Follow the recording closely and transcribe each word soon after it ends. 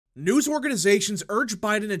News organizations urge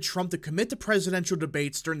Biden and Trump to commit to presidential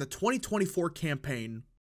debates during the 2024 campaign.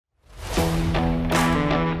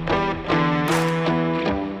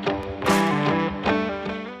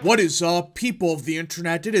 What is up, people of the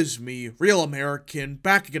internet? It is me, Real American,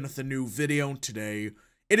 back again with a new video. Today,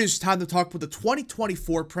 it is time to talk about the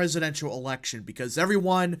 2024 presidential election because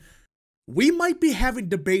everyone, we might be having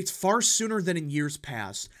debates far sooner than in years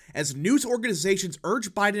past, as news organizations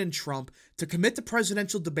urge Biden and Trump to commit to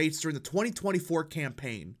presidential debates during the 2024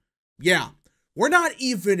 campaign. Yeah, we're not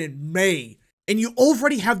even in May, and you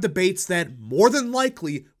already have debates that, more than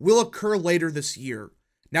likely, will occur later this year.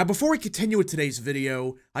 Now, before we continue with today's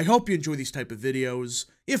video, I hope you enjoy these type of videos.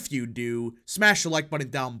 If you do, smash the like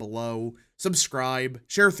button down below, subscribe,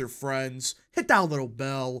 share with your friends, hit that little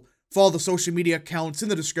bell, follow the social media accounts in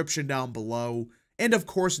the description down below, and of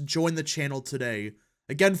course, join the channel today.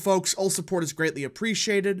 Again, folks, all support is greatly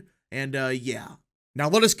appreciated, and yeah. Now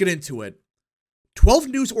let us get into it. 12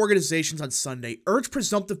 news organizations on Sunday urged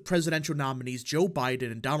presumptive presidential nominees Joe Biden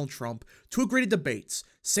and Donald Trump to agree to debates,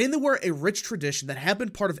 saying they were a rich tradition that had been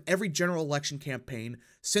part of every general election campaign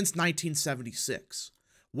since 1976.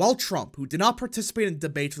 While Trump, who did not participate in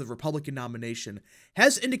debates for the Republican nomination,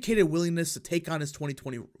 has indicated a willingness to take on his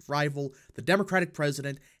 2020 rival, the Democratic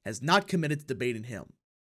president has not committed to debating him.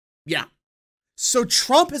 Yeah. So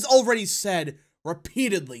Trump has already said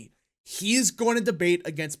repeatedly he's going to debate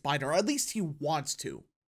against Biden, or at least he wants to.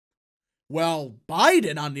 Well,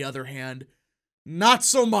 Biden, on the other hand, not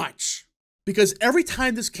so much. Because every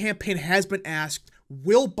time this campaign has been asked,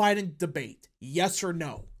 will Biden debate, yes or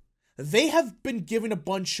no, they have been given a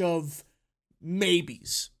bunch of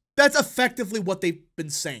maybes. That's effectively what they've been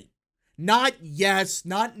saying. Not yes,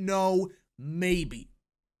 not no, maybe.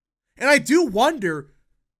 And I do wonder,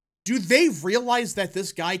 do they realize that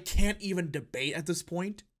this guy can't even debate at this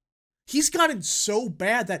point? He's gotten so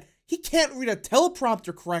bad that he can't read a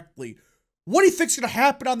teleprompter correctly. What do you think's going to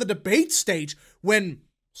happen on the debate stage when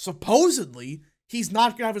supposedly he's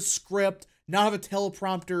not going to have a script, not have a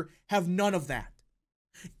teleprompter, have none of that?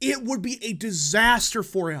 It would be a disaster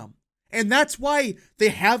for him. And that's why they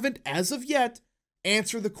haven't, as of yet,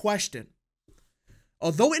 answered the question.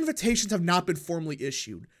 Although invitations have not been formally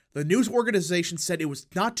issued, the news organization said it was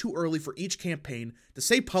not too early for each campaign to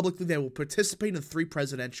say publicly they will participate in 3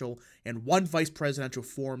 presidential and 1 vice presidential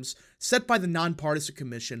forums set by the Nonpartisan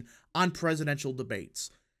Commission on Presidential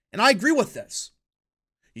Debates. And I agree with this.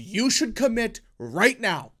 You should commit right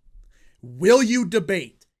now. Will you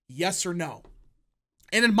debate? Yes or no?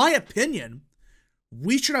 And in my opinion,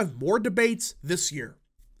 we should have more debates this year.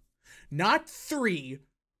 Not 3,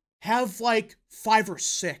 have like 5 or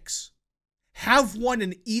 6. Have one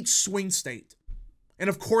in each swing state. And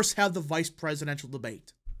of course, have the vice presidential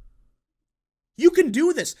debate. You can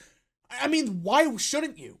do this. I mean, why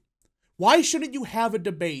shouldn't you? Why shouldn't you have a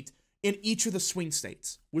debate in each of the swing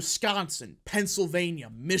states? Wisconsin,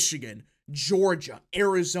 Pennsylvania, Michigan, Georgia,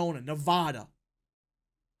 Arizona, Nevada.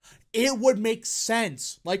 It would make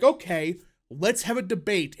sense. Like, okay, let's have a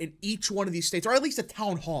debate in each one of these states, or at least a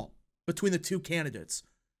town hall between the 2 candidates.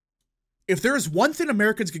 If there is one thing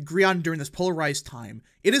Americans can agree on during this polarized time,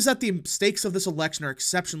 it is that the stakes of this election are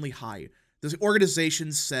exceptionally high, the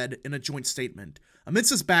organizations said in a joint statement.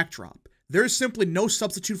 Amidst this backdrop, there is simply no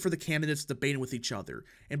substitute for the candidates debating with each other,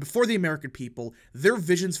 and before the American people, their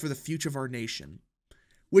visions for the future of our nation.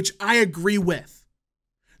 Which I agree with.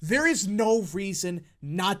 There is no reason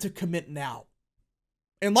not to commit now.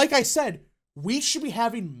 And like I said, we should be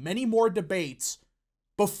having many more debates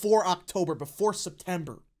before October, before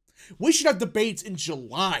September. We should have debates in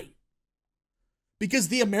July. Because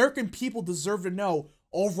the American people deserve to know,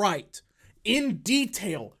 all right, in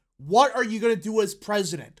detail, what are you going to do as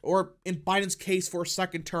president? Or in Biden's case, for a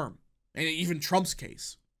second term. And even Trump's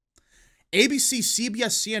case. ABC,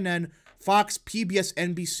 CBS, CNN, Fox, PBS,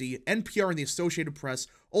 NBC, NPR, and the Associated Press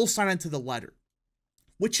all signed on to the letter.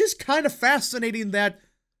 Which is kind of fascinating that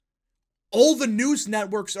all the news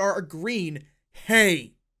networks are agreeing,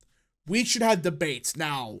 hey, we should have debates.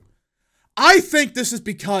 Now, I think this is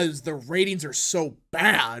because the ratings are so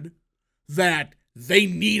bad that they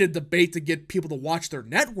need a debate to get people to watch their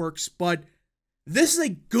networks, but this is a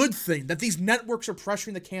good thing that these networks are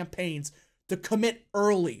pressuring the campaigns to commit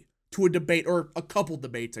early to a debate, or a couple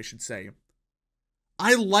debates, I should say.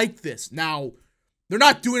 I like this. Now, they're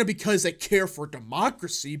not doing it because they care for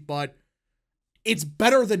democracy, but it's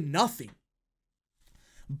better than nothing.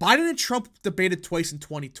 Biden and Trump debated twice in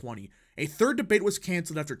 2020. A third debate was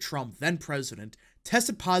canceled after Trump, then president,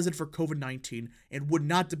 tested positive for COVID-19 and would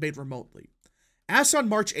not debate remotely. Asked on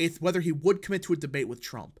March 8th whether he would commit to a debate with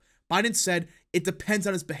Trump, Biden said it depends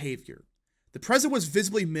on his behavior. The president was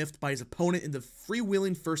visibly miffed by his opponent in the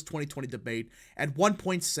freewheeling first 2020 debate, at one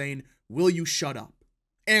point saying, "Will you shut up?"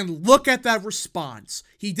 And look at that response.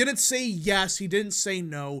 He didn't say yes, he didn't say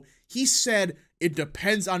no. He said it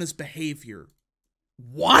depends on his behavior.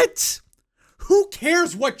 What? Who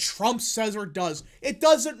cares what Trump says or does? It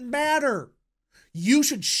doesn't matter. You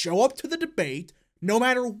should show up to the debate no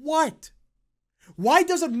matter what. Why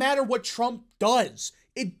does it matter what Trump does?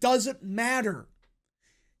 It doesn't matter.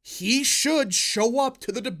 He should show up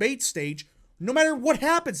to the debate stage no matter what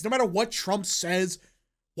happens, no matter what Trump says.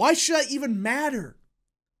 Why should that even matter?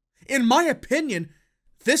 In my opinion,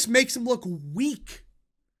 this makes him look weak.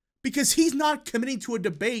 Because he's not committing to a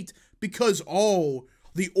debate because, oh,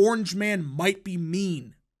 the orange man might be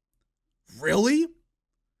mean. Really?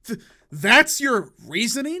 That's your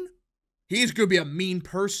reasoning? He's going to be a mean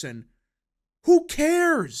person. Who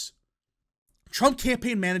cares? Trump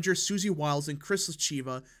campaign manager Susie Wiles and Chris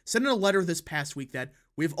Chiva sent in a letter this past week that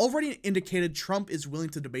we have already indicated Trump is willing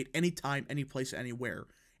to debate anytime, anyplace, anywhere.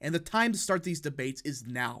 And the time to start these debates is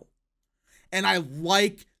now. And I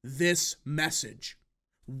like this message.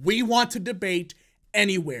 We want to debate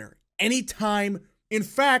anywhere, anytime. In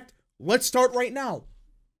fact, let's start right now.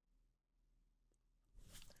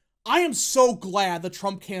 I am so glad the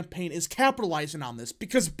Trump campaign is capitalizing on this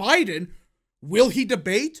because Biden, will he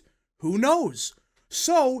debate? Who knows?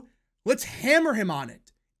 So let's hammer him on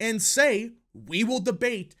it and say we will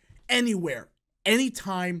debate anywhere,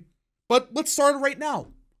 anytime. But let's start it right now.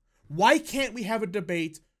 Why can't we have a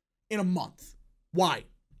debate in a month? Why?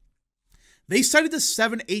 They cited the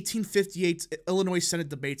 1858 Illinois Senate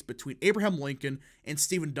debates between Abraham Lincoln and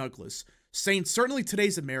Stephen Douglas, saying certainly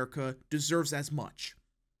today's America deserves as much.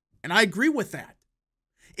 And I agree with that.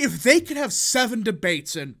 If they could have 7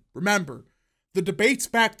 debates, and remember, the debates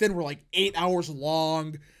back then were like 8 hours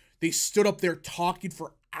long, they stood up there talking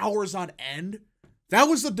for hours on end, that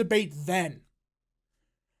was the debate then.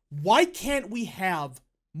 Why can't we have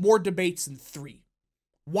more debates than 3?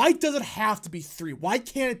 Why does it have to be 3? Why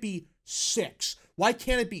can't it be 6? Why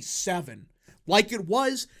can't it be 7? Like it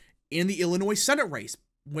was in the Illinois Senate race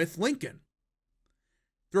with Lincoln.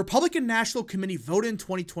 The Republican National Committee voted in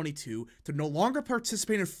 2022 to no longer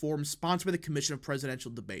participate in forums sponsored by the Commission of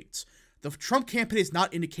Presidential Debates. The Trump campaign has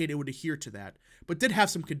not indicated it would adhere to that, but did have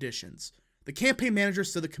some conditions. The campaign manager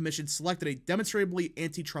said the commission selected a demonstrably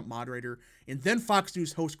anti-Trump moderator and then Fox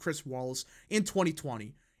News host Chris Wallace in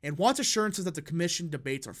 2020, and wants assurances that the commission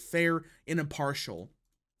debates are fair and impartial.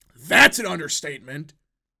 That's an understatement.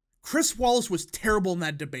 Chris Wallace was terrible in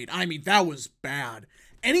that debate. I mean, that was bad.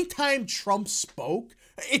 Anytime Trump spoke,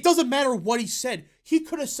 it doesn't matter what he said. He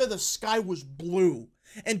could have said the sky was blue,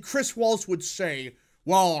 and Chris Wallace would say,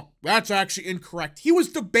 well, that's actually incorrect. He was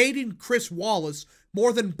debating Chris Wallace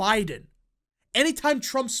more than Biden. Anytime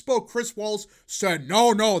Trump spoke, Chris Wallace said,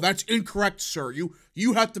 no, that's incorrect, sir.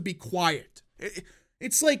 You have to be quiet.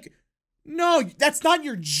 It's like, no, that's not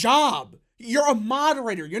your job. You're a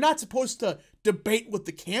moderator. You're not supposed to debate with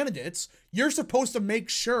the candidates. You're supposed to make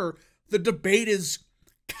sure the debate is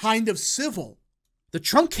kind of civil. The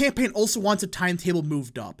Trump campaign also wants a timetable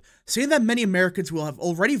moved up, saying that many Americans will have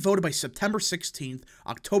already voted by September 16th,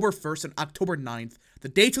 October 1st, and October 9th, the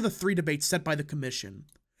dates of the 3 debates set by the commission.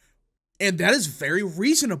 And that is very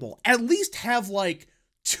reasonable. At least have like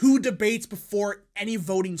 2 debates before any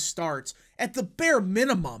voting starts, at the bare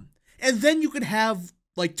minimum. And then you could have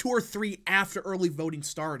like 2 or 3 after early voting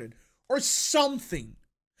started, or something.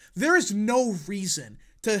 There is no reason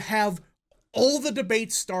to have all the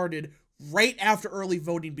debates started right after early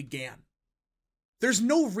voting began. There's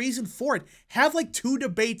no reason for it. Have like 2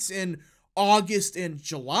 debates in August and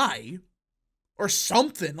July, or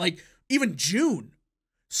something, like even June,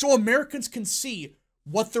 so Americans can see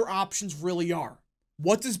what their options really are.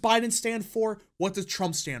 What does Biden stand for? What does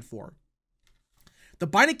Trump stand for? The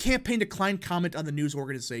Biden campaign declined comment on the news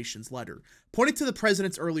organization's letter, pointing to the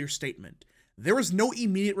president's earlier statement. There was no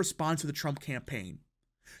immediate response to the Trump campaign.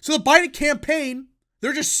 So the Biden campaign,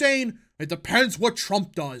 they're just saying, it depends what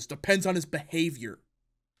Trump does, depends on his behavior.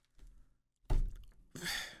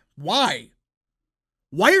 Why?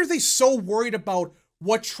 Why are they so worried about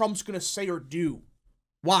what Trump's going to say or do?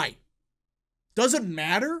 Why? Does it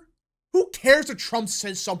matter? Who cares if Trump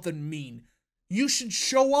says something mean? You should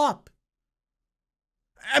show up.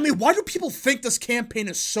 I mean, why do people think this campaign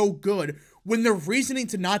is so good when their reasoning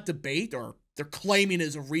to not debate, or they're claiming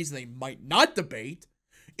is a reason they might not debate,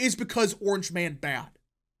 is because Orange Man bad?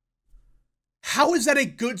 How is that a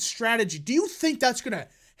good strategy? Do you think that's going to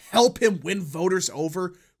help him win voters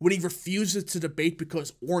over when he refuses to debate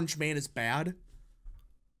because Orange Man is bad?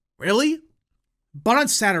 Really? But on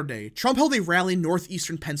Saturday, Trump held a rally in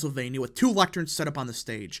northeastern Pennsylvania with 2 lecterns set up on the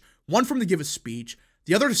stage, one for him to give a speech,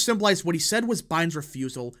 the other to symbolize what he said was Biden's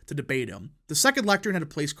refusal to debate him. The second lectern had a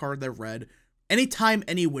place card that read, "Anytime,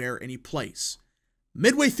 anywhere, any place."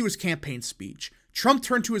 Midway through his campaign speech, Trump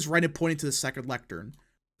turned to his right and pointed to the second lectern.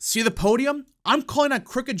 "See the podium? I'm calling on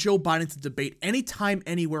crooked Joe Biden to debate anytime,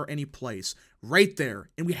 anywhere, any place. Right there.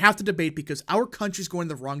 And we have to debate because our country's going in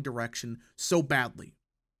the wrong direction so badly.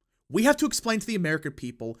 We have to explain to the American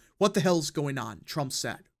people what the hell is going on," Trump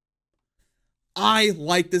said. I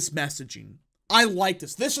like this messaging. I like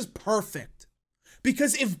this. This is perfect.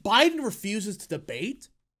 Because if Biden refuses to debate,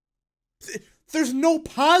 there's no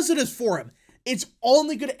positives for him. It's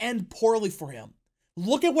only going to end poorly for him.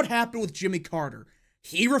 Look at what happened with Jimmy Carter.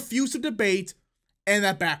 He refused to debate, and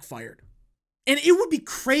that backfired. And it would be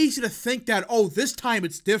crazy to think that, oh, this time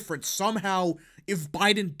it's different. Somehow, if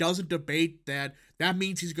Biden doesn't debate, that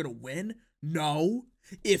means he's going to win. No.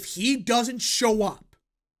 If he doesn't show up,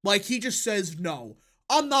 like he just says, no,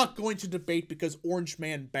 I'm not going to debate because Orange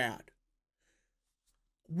Man bad.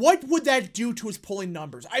 What would that do to his polling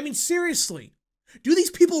numbers? I mean, seriously, do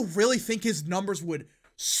these people really think his numbers would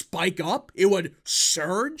spike up? It would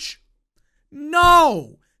surge?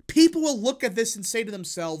 No. People will look at this and say to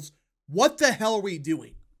themselves, what the hell are we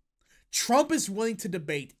doing? Trump is willing to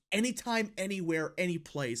debate anytime, anywhere, any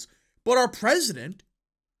place, but our president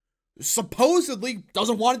supposedly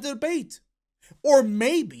doesn't want to debate. Or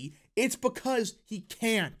maybe it's because he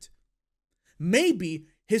can't. Maybe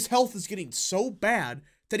his health is getting so bad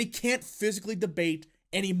that he can't physically debate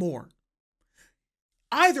anymore.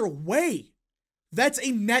 Either way, that's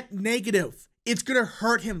a net negative. It's going to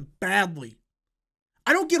hurt him badly.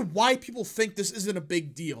 I don't get why people think this isn't a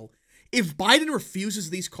big deal. If Biden refuses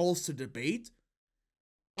these calls to debate,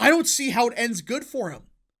 I don't see how it ends good for him.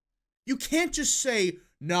 You can't just say,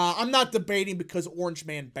 nah, I'm not debating because Orange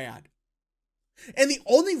Man bad. And the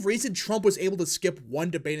only reason Trump was able to skip one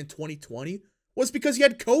debate in 2020 was because he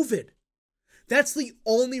had COVID. That's the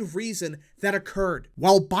only reason that occurred.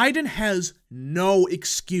 While Biden has no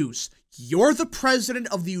excuse, you're the president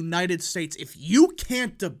of the United States. If you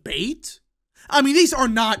can't debate, I mean, these are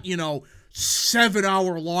not,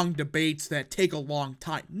 7-hour-long debates that take a long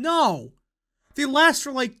time. No, they last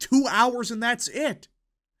for like 2 hours and that's it.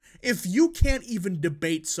 If you can't even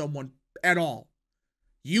debate someone at all,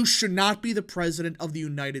 you should not be the president of the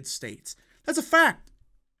United States. That's a fact.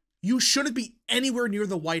 You shouldn't be anywhere near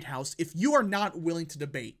the White House if you are not willing to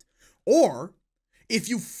debate. Or, if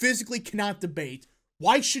you physically cannot debate,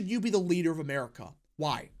 why should you be the leader of America?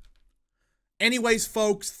 Why? Anyways,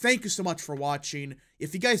 folks, thank you so much for watching.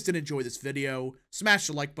 If you guys did enjoy this video, smash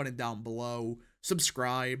the like button down below,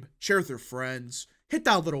 subscribe, share with your friends, hit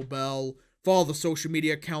that little bell, follow the social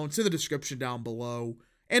media accounts in the description down below,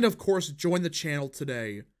 and of course, join the channel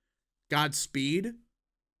today. Godspeed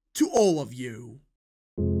to all of you.